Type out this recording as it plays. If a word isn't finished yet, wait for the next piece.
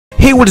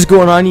Hey, what is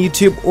going on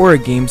YouTube?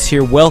 AuraGames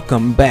here.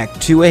 Welcome back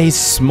to a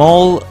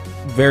small,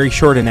 very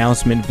short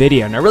announcement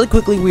video. Now really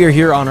quickly, we are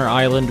here on our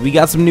island. We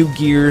got some new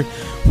gear.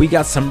 We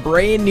got some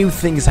brand new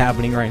things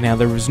happening right now.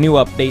 There was new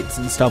updates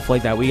and stuff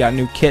like that. We got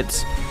new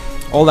kits,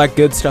 all that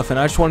good stuff. And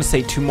I just want to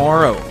say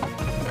tomorrow,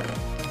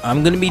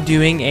 I'm going to be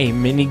doing a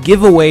mini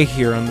giveaway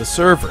here on the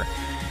server.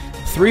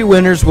 3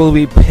 winners will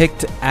be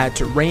picked at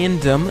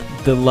random,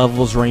 the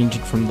levels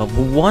ranging from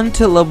level 1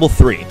 to level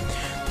 3.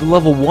 The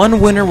level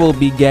 1 winner will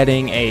be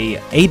getting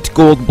 8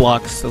 gold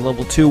blocks, the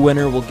level 2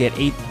 winner will get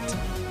 8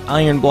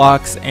 iron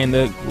blocks, and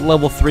the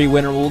level 3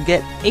 winner will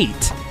get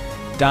 8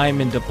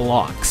 diamond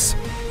blocks.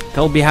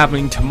 That'll be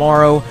happening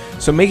tomorrow,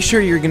 so make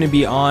sure you're going to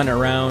be on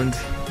around,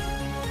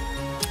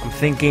 I'm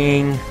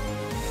thinking,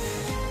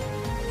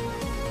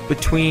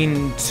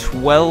 between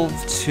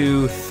 12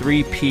 to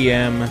 3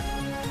 p.m.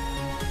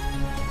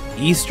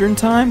 Eastern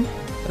time?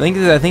 I think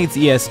it's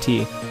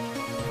EST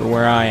for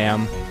where I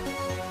am.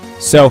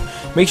 So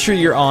make sure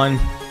you're on.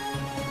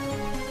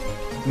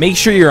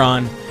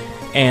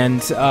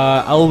 And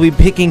I'll be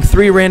picking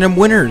 3 random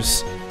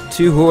winners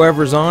to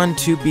whoever's on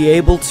to be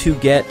able to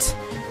get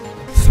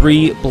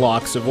 3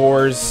 blocks of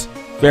ores.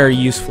 Very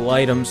useful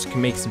items.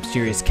 Can make some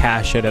serious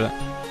cash out of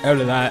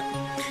that.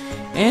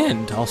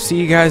 And I'll see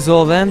you guys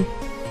all then.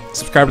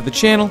 Subscribe to the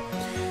channel.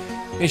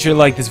 Make sure to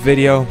like this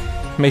video.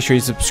 Make sure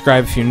you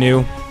subscribe if you're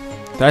new.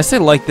 Did I say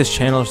like this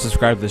channel or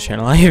subscribe to this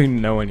channel? I don't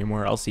even know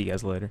anymore. I'll see you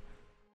guys later.